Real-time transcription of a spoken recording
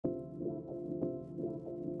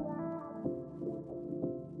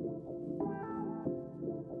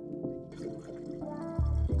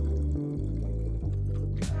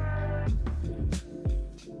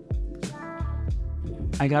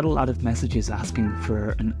I got a lot of messages asking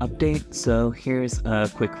for an update, so here's a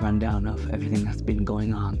quick rundown of everything that's been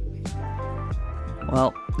going on.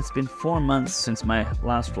 Well, it's been 4 months since my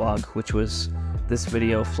last vlog, which was this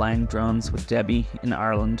video flying drones with Debbie in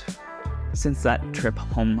Ireland. Since that trip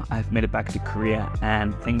home, I've made it back to Korea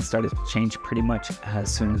and things started to change pretty much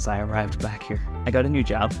as soon as I arrived back here. I got a new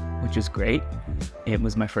job, which is great. It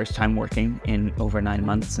was my first time working in over 9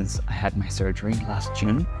 months since I had my surgery last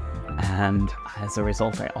June. And as a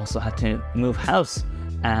result, I also had to move house,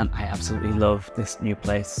 and I absolutely love this new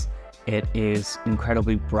place. It is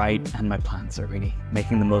incredibly bright and my plants are really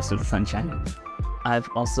making the most of the sunshine. I've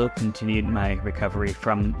also continued my recovery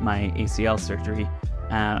from my ACL surgery.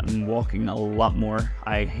 I'm walking a lot more.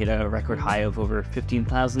 I hit a record high of over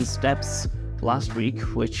 15,000 steps last week,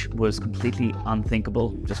 which was completely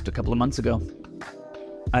unthinkable just a couple of months ago.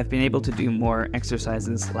 I've been able to do more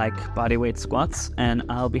exercises like bodyweight squats, and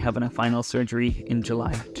I'll be having a final surgery in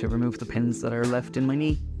July to remove the pins that are left in my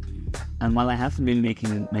knee. And while I haven't been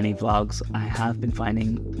making many vlogs, I have been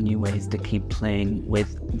finding new ways to keep playing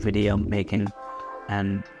with video making.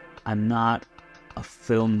 And I'm not a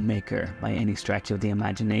filmmaker by any stretch of the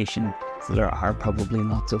imagination, so there are probably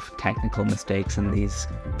lots of technical mistakes in these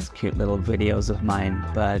cute little videos of mine,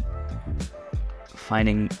 but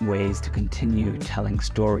finding ways to continue telling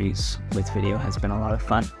stories with video has been a lot of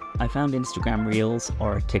fun. I found Instagram Reels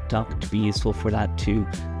or TikTok to be useful for that too,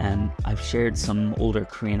 and I've shared some older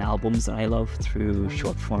Korean albums that I love through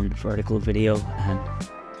short form vertical video, and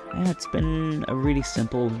yeah, it's been a really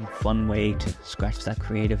simple, fun way to scratch that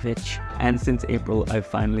creative itch. And since April, I've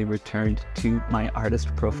finally returned to my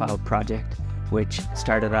artist profile project, which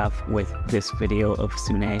started off with this video of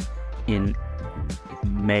Sune in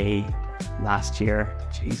May last year.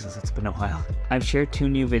 Jesus, it's been a while. I've shared 2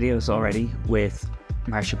 new videos already with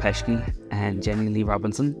Marsha Peshke and Jenny Lee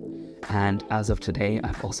Robinson, and as of today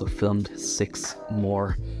I've also filmed 6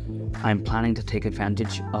 more. I'm planning to take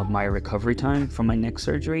advantage of my recovery time from my neck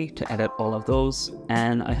surgery to edit all of those,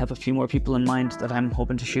 and I have a few more people in mind that I'm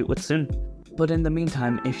hoping to shoot with soon. But in the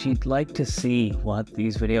meantime, if you'd like to see what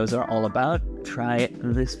these videos are all about, try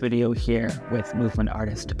this video here with movement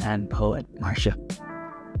artist and poet Marsha.